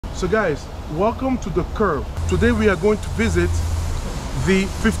So guys, welcome to the Curve. Today we are going to visit the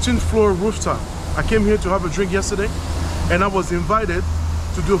 15th floor rooftop. I came here to have a drink yesterday and I was invited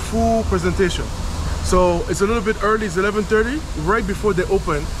to do a full presentation. So it's a little bit early, it's 11:30, right before they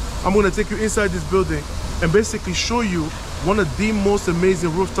open. I'm gonna take you inside this building and basically show you one of the most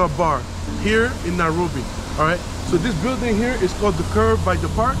amazing rooftop bar here in Nairobi. All right, so this building here is called the Curve by the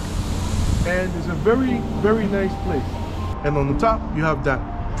Park, and it's a very, very nice place. And on the top, you have that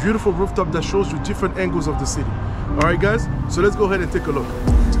beautiful rooftop that shows you different angles of the city. All right, guys, so let's go ahead and take a look.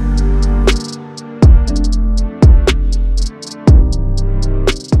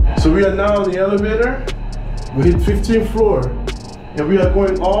 So we are now in the elevator. We hit 15th floor, and we are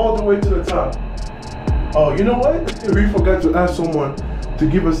going all the way to the top. Oh, you know what? We forgot to ask someone to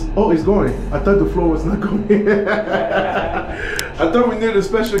give us. Oh, it's going. I thought the floor was not going. I thought we needed a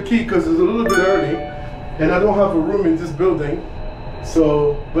special key because it's a little bit early, and I don't have a room in this building.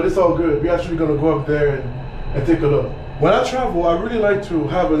 So, but it's all good. We're actually gonna go up there and take a look. When I travel, I really like to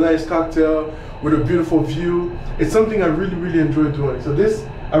have a nice cocktail with a beautiful view. It's something I really, really enjoy doing. So this,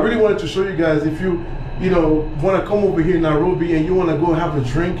 I really wanted to show you guys, if you want to come over here in Nairobi and you want to go have a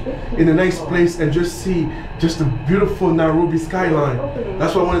drink in a nice place and just see just the beautiful Nairobi skyline.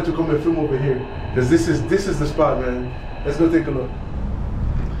 That's why I wanted to come and film over here, because this is the spot, man. Let's go take a look.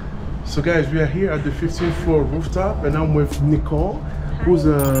 So guys, we are here at the 15th floor rooftop, and I'm with Nicole, who's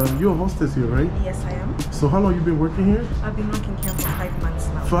you're a hostess here, right? Yes, I am. So how long have you been working here? I've been working here for 5 months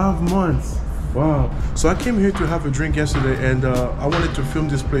now. 5 months. Wow. So I came here to have a drink yesterday, and I wanted to film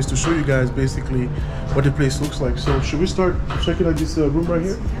this place to show you guys basically what the place looks like. So should we start checking out this room right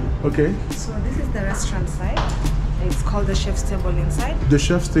here? Yeah. Okay. So this is the restaurant side. It's called the chef's table inside. The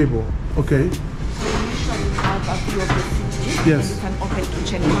chef's table. Okay. So you usually have a view of the city. Yes. And you can open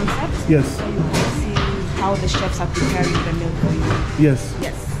kitchen concept. Yes. So you can see how the chefs are preparing the meal for you. Yes.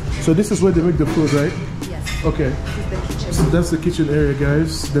 Yes. So this is where they make the food, right? Yes. Okay. This is the kitchen. So that's the kitchen area,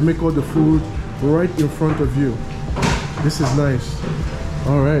 guys. They make all the food right in front of you. This is nice.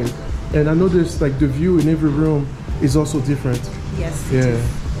 All right. And I noticed like the view in every room is also different. Yes. Yeah.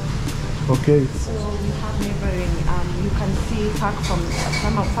 Okay. So we have neighboring. You can see park from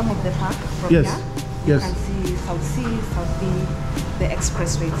some of the park from Yes. here. Yes. You can see South C, South B, the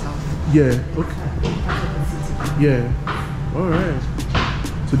expressway itself. Yeah. Okay. Yeah. All right.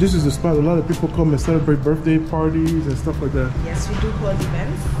 So this is the spot. A lot of people come and celebrate birthday parties and stuff like that. Yes, we do hold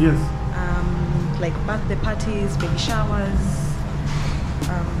events. Yes. Like birthday parties, baby showers,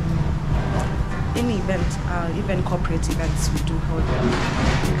 any event, even corporate events, we do hold them.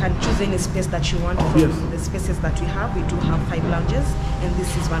 You can choose any space that you want from the spaces that we have. We do have 5 lounges, and this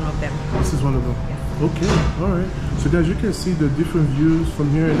is one of them. This is one of them. Yes. Okay, all right. So guys, you can see the different views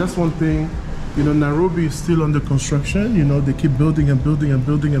from here, and that's one thing. You know, Nairobi is still under construction. You know, they keep building and building and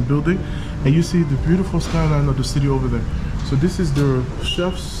building and building, and you see the beautiful skyline of the city over there. So this is the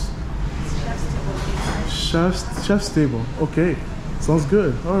chef's table. Okay, sounds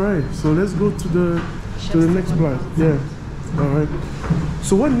good. All right, so let's go to the next block. Yeah. All right.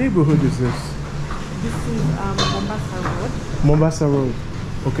 So what neighborhood is this? This is Mombasa Road. Mombasa Road.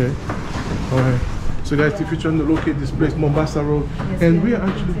 Okay. All right. So guys, if you're trying to locate this place, Mombasa Road, yes, and we are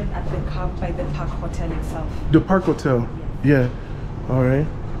actually at the Curve by the Park Hotel itself. The Park Hotel. Yes. Yeah. All right.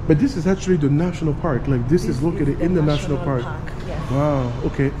 But this is actually the national park. Like this is located in the national park. Yes. Wow.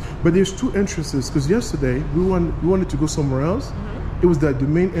 Okay. But there's 2 entrances, because yesterday we wanted to go somewhere else. It was the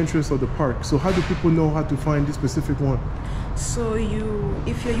main entrance of the park. So how do people know how to find this specific one? So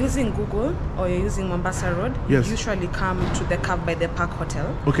if you're using Google or you're using Mombasa Road, yes, you usually come to the Curve by the Park Hotel.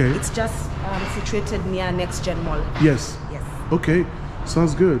 Okay. It's just situated near Next Gen Mall. Yes. Yes. Okay.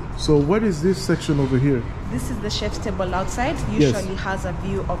 Sounds good. So what is this section over here? This is the chef's table outside. Usually has a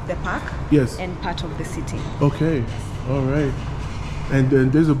view of the park. Yes. And part of the city. Okay. All right. And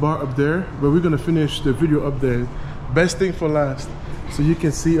then there's a bar up there, but we're gonna finish the video up there. Best thing for last. So you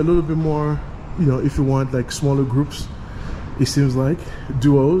can see a little bit more, you know, if you want like smaller groups, it seems like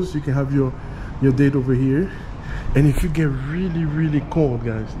duos, you can have your date over here. And if you get really, really cold,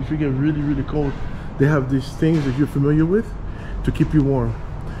 guys, if you get really, really cold, they have these things that you're familiar with to keep you warm.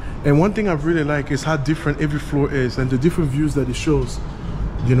 And one thing I really like is how different every floor is and the different views that it shows.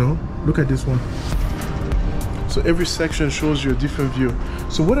 You know, look at this one. So every section shows you a different view.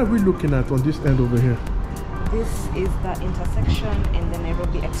 So what are we looking at on this end over here? This is the intersection and the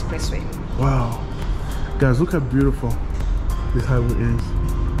Nairobi Expressway. Wow. Guys, look how beautiful this highway is.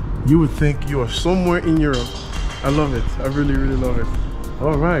 You would think you are somewhere in Europe. I love it. I really, really love it.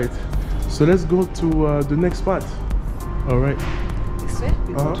 All right. So let's go to the next spot. All right. This way,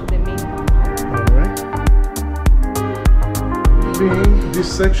 we go to the main. All right. thing,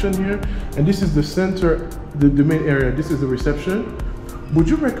 this section here, and this is the center, the main area. This is the reception. Would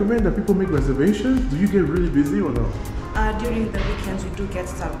you recommend that people make reservations? Do you get really busy or no? During the weekends, we do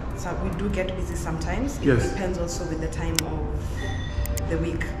get busy sometimes. It depends also with the time of the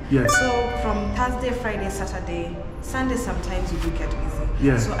week. Yes. So from Thursday, Friday, Saturday, Sunday, sometimes you do get busy.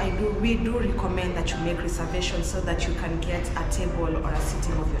 Yeah. So we do recommend that you make reservations so that you can get a table or a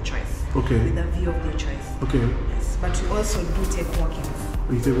sitting of your choice. Okay. With a view of your choice. Okay. Yes. But we also do take walk-ins.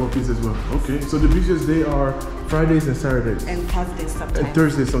 You take walk-ins as well. Okay. So the busiest day are Fridays and Saturdays. And Thursdays sometimes. And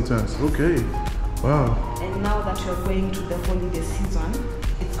Thursdays sometimes. Okay. Wow. And now that you're going to the holiday season,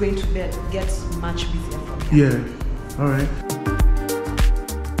 it's going to get much busier from here. Yeah. All right.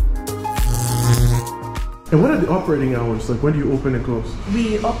 And what are the operating hours? Like, when do you open and close?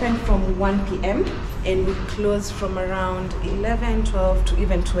 We open from 1 p.m. and we close from around 11, 12 to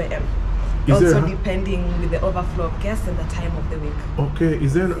even 2 a.m. Also depending with the overflow of guests and the time of the week. Okay.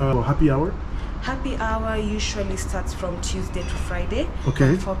 Is there a happy hour? Happy hour usually starts from Tuesday to Friday,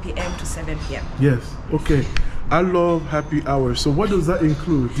 okay, from 4 p.m. to 7 p.m. Yes. Okay. I love happy hour. So what does that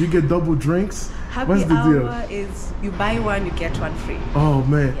include? Do you get double drinks? Happy hour is you buy one, you get one free. Oh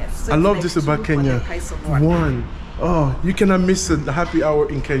man, yes. So I love like this about Kenya. One. Oh, you cannot miss a happy hour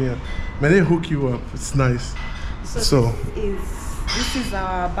in Kenya. Man, they hook you up. It's nice. So this is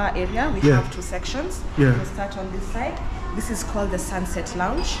our bar area. We have two sections. Yeah. We'll start on this side. This is called the Sunset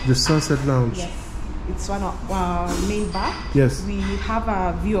Lounge. The Sunset Lounge. Yes. It's one of our main bar. Yes. We have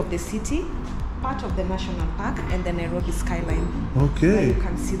a view of the city, part of the national park, and the Nairobi skyline. Okay. Where you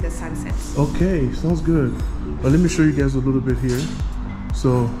can see the sunsets. Okay, sounds good. Well, let me show you guys a little bit here.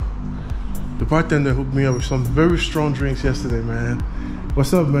 So, the bartender hooked me up with some very strong drinks yesterday, man.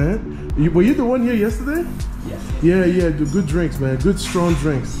 What's up, man? Were you the one here yesterday? Yes. Yeah, the good drinks, man. Good strong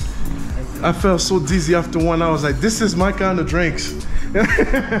drinks. I felt so dizzy after one. I was like, this is my kind of drinks.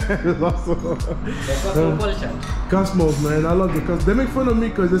 Cosmos, man. I love the Cosmos. They make fun of me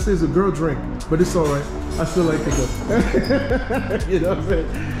because they say it's a girl drink, but it's all right. I still like it though. You know what I'm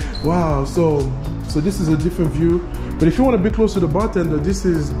saying? Wow. So this is a different view. But if you want to be close to the bartender, this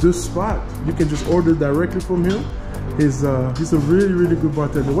is the spot. You can just order directly from him. He's a really, really good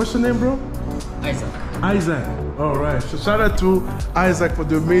bartender. What's your name, bro? Isaac. All right. So shout out to Isaac for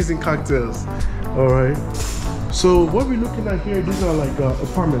the amazing cocktails. All right. So what we're looking at here, these are like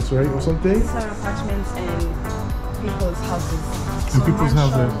apartments, right, or something? These are apartments and people's houses. And people's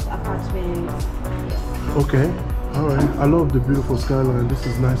houses. Apartments. Okay. All right. I love the beautiful skyline. This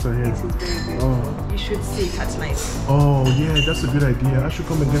is nice out here. This is very beautiful. Oh. You should see it at night. Oh yeah, that's a good idea. I should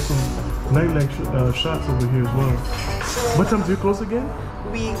come and get some nightlight shots over here as well. So what time do you close again?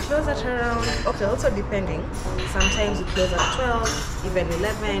 We close at around, okay, also depending. Sometimes we close at 12, even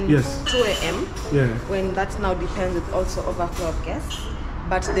 11, yes, 2 a.m. Yeah. When that now depends with also overflow of guests.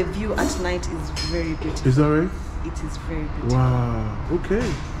 But the view at night is very beautiful. Is that right? It is very beautiful. Wow.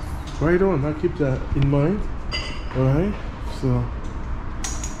 Okay. Right on. I'll keep that in mind. All right. So,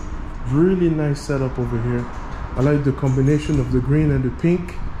 really nice setup over here. I like the combination of the green and the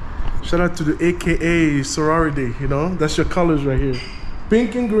pink. Shout out to the AKA sorority. You know, that's your colors right here.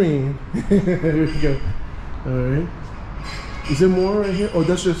 Pink and green. Here we go. All right. Is there more right here? Oh,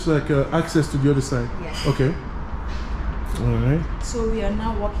 that's just like access to the other side. Yes. Okay. All right. So we are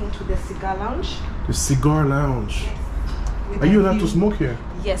now walking to the cigar lounge. The cigar lounge. Yes. Are you allowed to smoke here?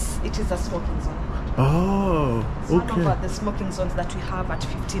 Yes, it is a smoking zone. Oh, it's okay. one of the smoking zones that we have at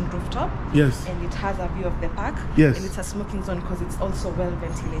 15 rooftop. Yes. And it has a view of the park. Yes. And it's a smoking zone because it's also well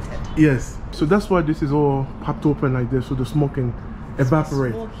ventilated. Yes. So that's why this is all popped open like this, so the smoking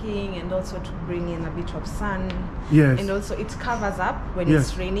evaporate. Smoking and also to bring in a bit of sun. Yes. And also it covers up when yes,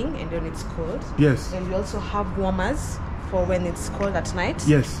 it's raining and when it's cold. Yes. And we also have warmers for when it's cold at night.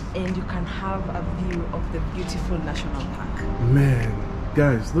 Yes. And you can have a view of the beautiful national park. Man,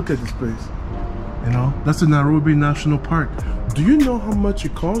 guys, look at this place. You know, that's the Nairobi National Park. Do you know how much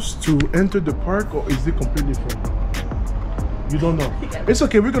it costs to enter the park, or is it completely free? You don't know. Yeah. It's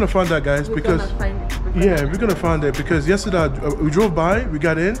okay. We're gonna find that, guys, we're gonna find it because yesterday we drove by, we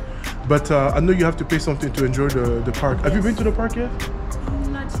got in, but I know you have to pay something to enjoy the park. Yes. Have you been to the park yet?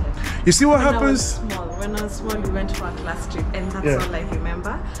 Not yet. You see what happens? When I was small, we went for a class trip, and that's all I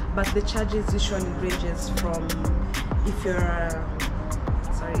remember. But the charges usually ranges from if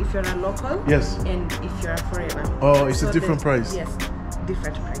you're a local, yes, and if you're a foreigner. Oh, it's a different price. Yes,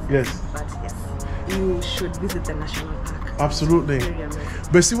 different price. Yes. But yes, you should visit the national park. Absolutely.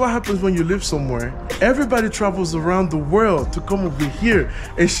 But see what happens when you live somewhere? Everybody travels around the world to come over here,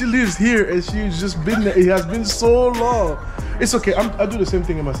 and she lives here, and she's just been there. It has been so long. It's okay. I do the same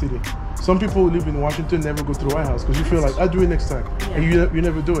thing in my city. Some people who live in Washington never go to the White House because you feel like, I'll do it next time. Yeah. And you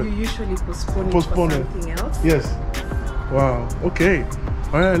never do it. You usually postpone it for something else. Yes. Wow. Okay.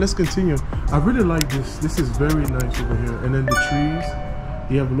 All right, let's continue. I really like this. This is very nice over here. And then the trees,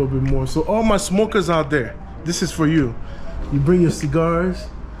 you have a little bit more. So all my smokers out there, this is for you. You bring your cigars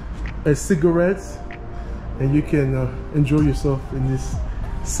and cigarettes, and you can enjoy yourself in this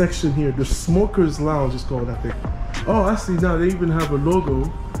section here. The Smokers Lounge is called, I think. Oh, I see now they even have a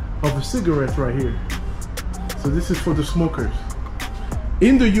logo of a cigarette right here. So this is for the smokers.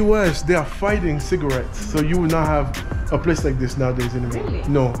 In the US, they are fighting cigarettes. So you will not have a place like this nowadays anymore. Really?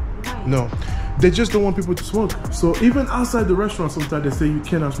 No, Why? no. They just don't want people to smoke. So even outside the restaurant, sometimes they say you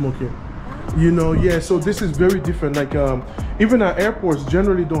cannot smoke here. You know, yeah, so this is very different. Like even our airports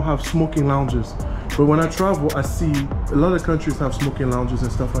generally don't have smoking lounges. But when I travel, I see a lot of countries have smoking lounges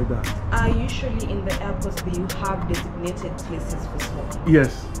and stuff like that. Usually in the airports, you have designated places for smoking.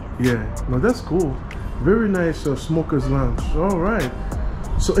 Yes, yeah. No, that's cool. Very nice smokers lounge. All right.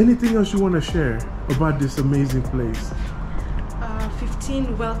 So anything else you want to share about this amazing place?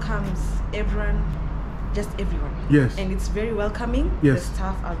 15 welcomes everyone, just everyone. Yes. And it's very welcoming. Yes. The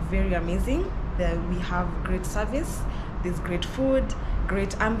staff are very amazing. We have great service. There's great food,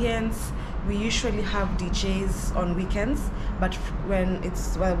 great ambience. We usually have DJs on weekends, but when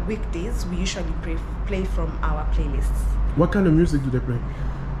it's weekdays, we usually play from our playlists. What kind of music do they play?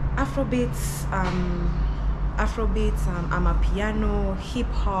 Afrobeats, amapiano, hip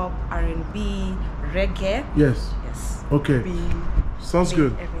hop, R&B, reggae. Yes. Yes. Okay. Sounds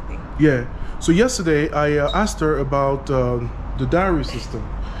good. Everything. Yeah. So yesterday I asked her about the diary system.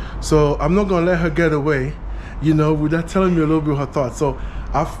 So I'm not gonna let her get away, you know, without telling me a little bit of her thoughts. So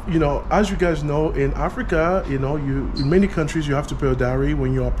you know, as you guys know, in Africa, you know, in many countries you have to pay a dowry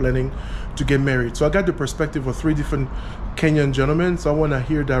when you are planning to get married. So I got the perspective of 3 different Kenyan gentlemen. So I want to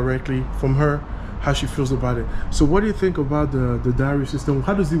hear directly from her how she feels about it. So what do you think about the dowry system?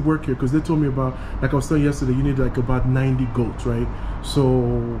 How does it work here? Because they told me about, like I was saying yesterday, you need like about 90 goats, right?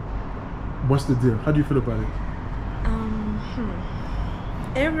 So what's the deal? How do you feel about it?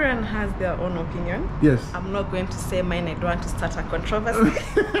 Everyone has their own opinion. Yes. I'm not going to say mine. I don't want to start a controversy.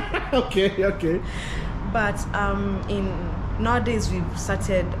 Okay. But nowadays we've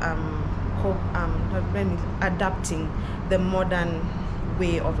started adapting the modern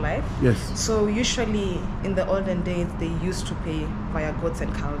way of life. Yes. So usually in the olden days they used to pay via goats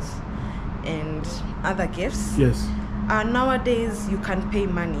and cows and other gifts. Yes. Nowadays you can pay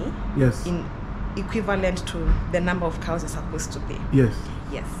money. Yes. In equivalent to the number of cows you're supposed to pay. Yes.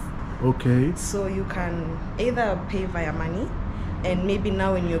 Yes. Okay. So you can either pay via money, and maybe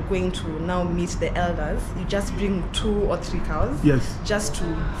now when you're going to now meet the elders, you just bring 2 or 3 cows. Yes. Just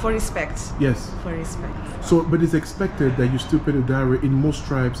for respect. Yes. For respect. So, but it's expected that you still pay the dowry in most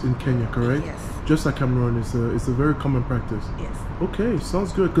tribes in Kenya, correct? Yes. Just like Cameroon, it's a very common practice. Yes. Okay,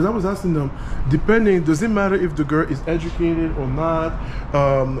 sounds good. Because I was asking them, depending, does it matter if the girl is educated or not?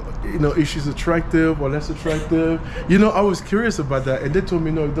 You know, if she's attractive or less attractive? You know, I was curious about that, and they told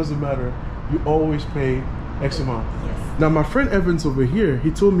me no, it doesn't matter. You always pay X amount. Yes. Now, my friend Evans over here, he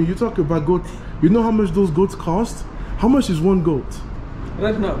told me, you talk about goats. You know how much those goats cost? How much is one goat?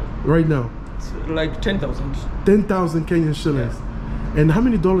 Right now? Right now. It's like 10,000. 10,000 Kenyan shillings. Yeah. And how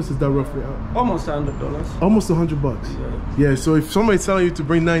many dollars is that roughly? Almost $100. Almost $100. Yeah. So if somebody's telling you to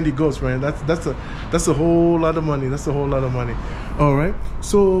bring 90 goats, man, that's a whole lot of money. That's a whole lot of money. All right.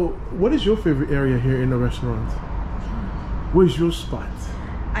 So what is your favorite area here in the restaurant? Where's your spot?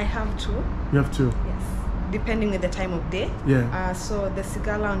 I have 2. You have 2. Yes. Depending on the time of day. Yeah. So the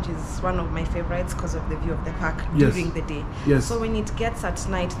cigar lounge is one of my favorites because of the view of the park during the day. Yes. So when it gets at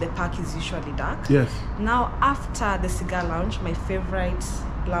night, the park is usually dark. Yes. Now after the cigar lounge, my favorite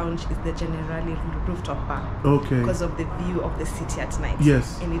lounge is the Generali rooftop bar. Okay. Because of the view of the city at night.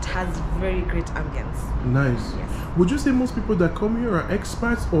 Yes. And it has very great ambience. Nice. Yes. Would you say most people that come here are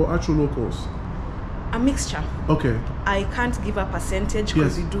expats or actual locals? A mixture. Okay. I can't give a percentage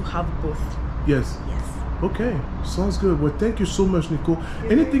because Yes. we do have both. Yes. Yes. Okay, sounds good. Well, thank you so much, Nicole.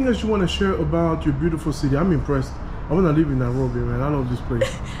 Anything else you want to share about your beautiful city? I'm impressed. I want to live in Nairobi, man. I love this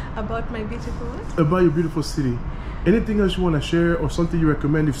place. About my beautiful what? About your beautiful city. Anything else you want to share or something you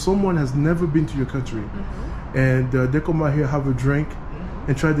recommend if someone has never been to your country and they come out here, have a drink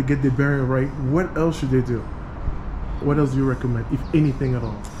and try to get their bearing right, what else should they do? What else do you recommend, if anything at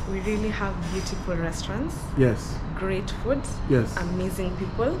all? We really have beautiful restaurants. Yes. Great food. Yes. Amazing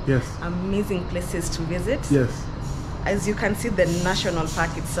people. Yes. Amazing places to visit. Yes. As you can see, the national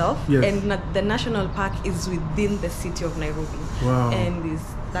park itself. Yes. And the national park is within the city of Nairobi. Wow. And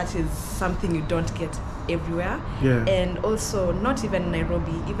that is something you don't get everywhere. Yeah. And also, not even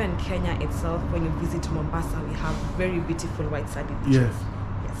Nairobi, even Kenya itself, when you visit Mombasa, we have very beautiful white sandy beaches. Yes.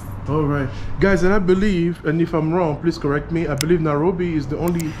 All right, guys, and I believe, and if I'm wrong, please correct me, I believe Nairobi is the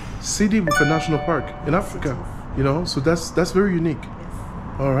only city with a national park in Africa, you know, so that's very unique.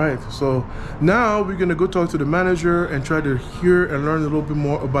 All right, so now we're gonna go talk to the manager and try to hear and learn a little bit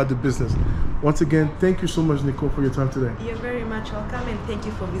more about the business. Once again, thank you so much, Nicole, for your time today. You're very much welcome, and thank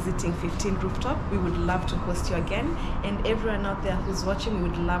you for visiting 15 Rooftop. We would love to host you again, and everyone out there who's watching, we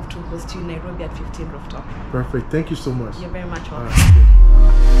would love to host you in Nairobi at 15 Rooftop. Perfect, thank you so much. You're very much welcome.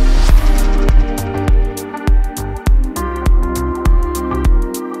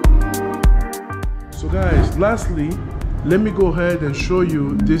 So guys, lastly, let me go ahead and show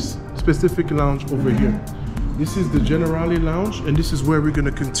you this specific lounge over here. This is the Generali Lounge, and this is where we're going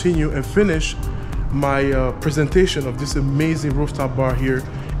to continue and finish my presentation of this amazing rooftop bar here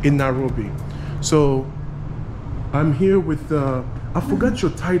in Nairobi. So I'm here with, I forgot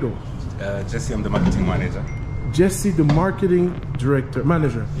your title. Jesse, I'm the marketing manager. Jesse, the marketing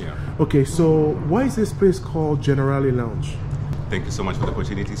manager. Yeah. Okay, so why is this place called Generali Lounge? Thank you so much for the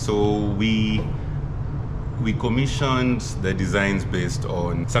opportunity. So we commissioned the designs based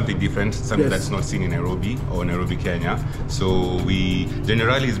on something different, something that's not seen in Nairobi or Nairobi, Kenya. So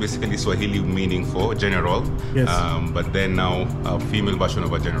Generali is basically Swahili meaning for general, but then now a female version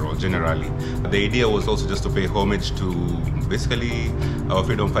of a generali. The idea was also just to pay homage to basically our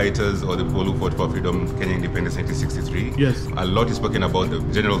freedom fighters or the people who fought for freedom, Kenya independence 1963. Yes. A lot is spoken about the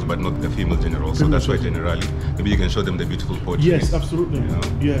generals, but not the female generals. So that's why Generali. Maybe you can show them the beautiful portraits. Yes, absolutely. You know?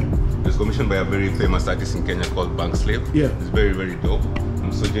 Yeah. It was commissioned by a very famous artist in Kenya called Bank Slave. Yeah. It's very, very dope.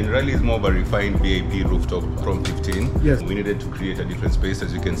 So Generali is more of a refined VIP rooftop from 15. Yes. We needed to create a different space.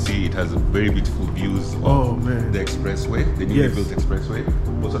 As you can see, it has very beautiful views of the expressway, the newly built expressway.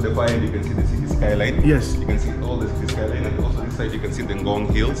 Also the far end, you can see the city skyline. Yes. You can see all the city skyline, and also this side you can see the Ngong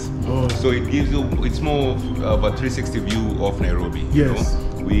Hills. Oh. So it gives you, it's more of a 360 view of Nairobi. Yes. You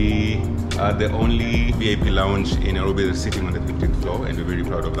know? We are the only VIP lounge in Nairobi that's sitting on the 15th floor, and we're very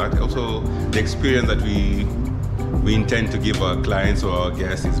proud of that. Also, the experience that we intend to give our clients or our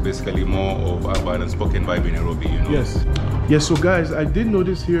guests is basically more of urban and spoken vibe in Nairobi, you know? Yes. Yes, so guys, I did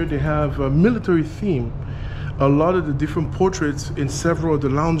notice here they have a military theme. A lot of the different portraits in several of the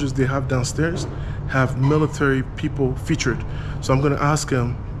lounges they have downstairs have military people featured. So I'm going to ask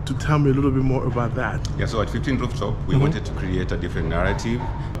them to tell me a little bit more about that. Yeah, so at 15 Rooftop, we wanted to create a different narrative,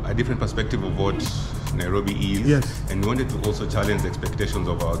 a different perspective of what Nairobi is. Yes. And we wanted to also challenge the expectations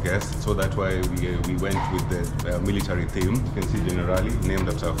of our guests. So that's why we went with the military theme. You can see Generali, named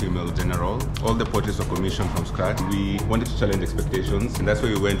after a female general. All the portraits were commissioned from scratch. We wanted to challenge expectations, and that's why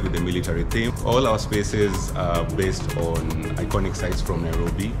we went with the military theme. All our spaces are based on iconic sites from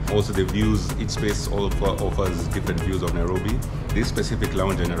Nairobi. Also the views, each space offers different views of Nairobi. This specific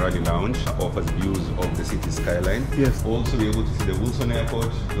lounge, Generali Lounge, offers views of the city skyline. Yes. Also be able to see the Wilson Airport,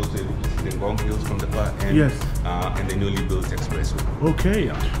 also able to see the Ngong Hills from the far end, and the newly built expressway. Okay.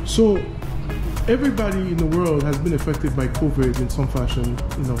 Yeah. So everybody in the world has been affected by COVID in some fashion,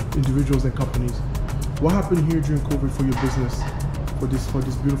 you know, individuals and companies. What happened here during COVID for your business, for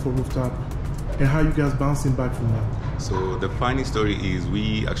this beautiful rooftop, and how you guys bouncing back from that? So the funny story is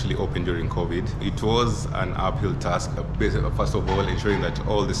we actually opened during COVID. It was an uphill task. First of all, ensuring that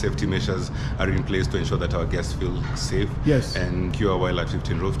all the safety measures are in place to ensure that our guests feel safe and secure while at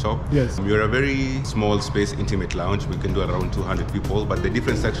 15 Rooftop. Yes. We are a very small space, intimate lounge. We can do around 200 people, but the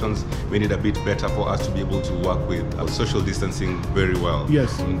different sections we need a bit better for us to be able to work with social distancing very well.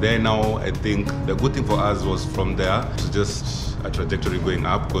 Yes. And then now, I think the good thing for us was from there to just a trajectory going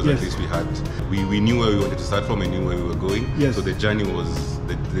up, because at least we knew where we wanted to start from and knew where we were going. Yes. So the journey was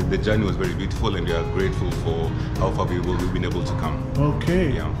the journey was very beautiful, and we are grateful for how far we've been able to come.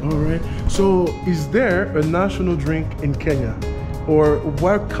 Okay. Yeah. All right. So is there a national drink in Kenya? Or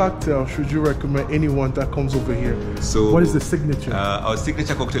what cocktail should you recommend anyone that comes over here? So what is the signature? Our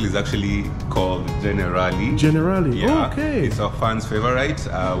signature cocktail is actually called Generali. Generali. Yeah. Okay. It's our fans' favorite.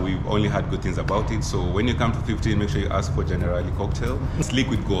 We've only had good things about it. So when you come to 15, make sure you ask for Generali cocktail. It's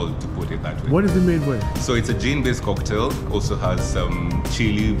liquid gold, to put it that way. What is it made with? So it's a gin-based cocktail. Also has some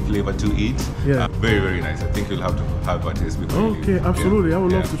chili flavor to it. Yeah. Very, very nice. I think you'll have to have a taste before you leave. Absolutely. Yeah. I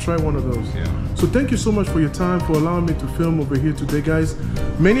would love to try one of those. Yeah. So thank you so much for your time, for allowing me to film over here today, guys.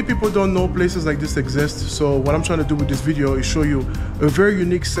 Many people don't know places like this exist. So what I'm trying to do with this video is show you a very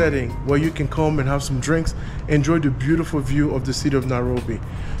unique setting where you can come and have some drinks, enjoy the beautiful view of the city of Nairobi.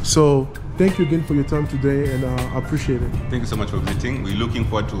 So thank you again for your time today, and I appreciate it. Thank you so much for visiting. We're looking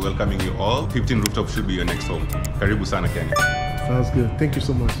forward to welcoming you all. 15 Rooftop should be your next home. Karibu sana Kenya. Sounds good. Thank you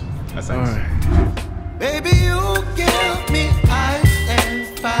so much. Asante. All right. Baby, you give me ice and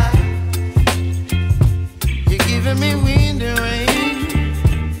fire. You're giving me wind and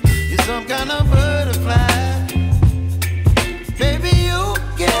rain. You're some kind of butterfly. Baby, you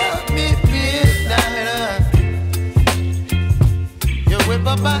give me midnight. You whip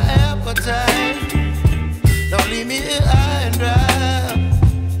up my appetite. Don't leave me here high and dry.